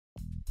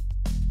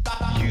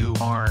You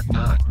are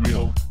not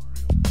real.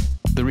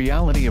 The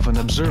reality of an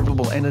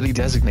observable entity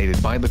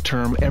designated by the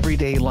term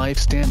everyday life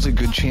stands a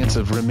good chance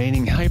of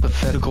remaining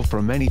hypothetical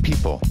for many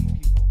people.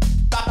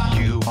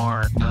 You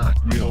are not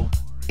real.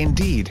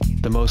 Indeed,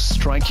 the most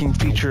striking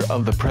feature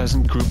of the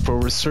present group for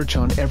research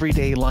on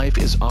everyday life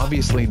is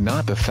obviously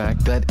not the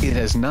fact that it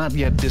has not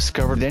yet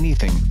discovered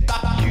anything.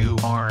 You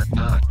are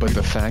not. But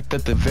the fact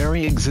that the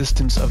very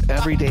existence of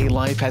everyday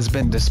life has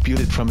been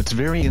disputed from its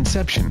very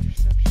inception.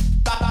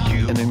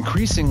 And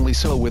increasingly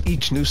so with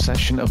each new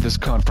session of this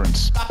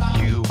conference.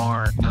 You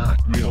are not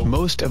real.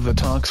 Most of the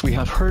talks we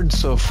have heard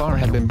so far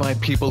have been by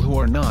people who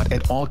are not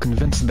at all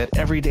convinced that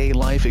everyday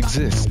life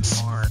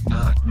exists. You are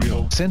not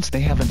real. Since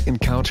they haven't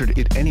encountered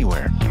it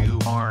anywhere. You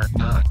are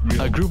not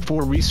real. A group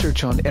for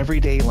research on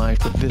everyday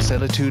life with this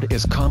attitude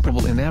is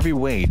comparable in every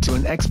way to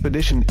an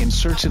expedition in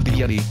search of the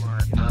Yeti. You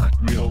are not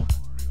real.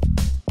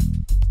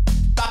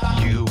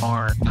 You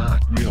are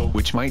not real.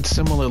 Which might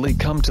similarly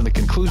come to the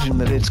conclusion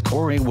that its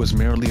Gore was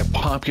merely a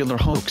popular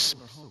hoax.